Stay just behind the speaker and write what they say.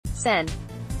Sen.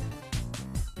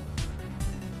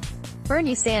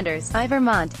 Bernie Sanders, I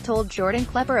Vermont, told Jordan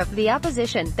Klepper of the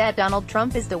opposition that Donald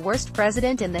Trump is the worst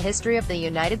president in the history of the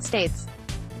United States.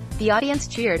 The audience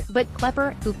cheered, but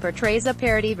Klepper, who portrays a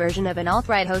parody version of an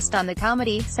alt-right host on the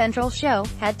Comedy Central show,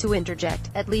 had to interject,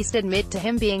 at least admit to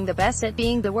him being the best at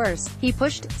being the worst. He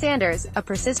pushed. Sanders, a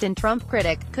persistent Trump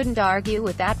critic, couldn't argue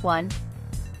with that one.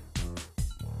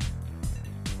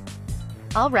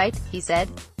 "All right," he said.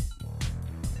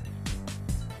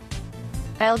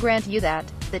 "I'll grant you that."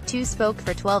 The two spoke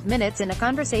for 12 minutes in a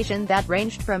conversation that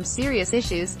ranged from serious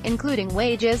issues, including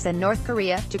wages and North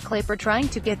Korea, to Klepper trying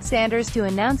to get Sanders to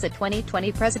announce a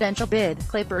 2020 presidential bid.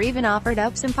 Klepper even offered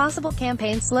up some possible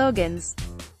campaign slogans.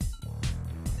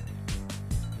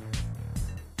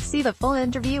 See the full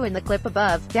interview in the clip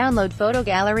above. Download photo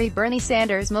gallery Bernie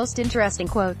Sanders' most interesting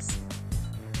quotes.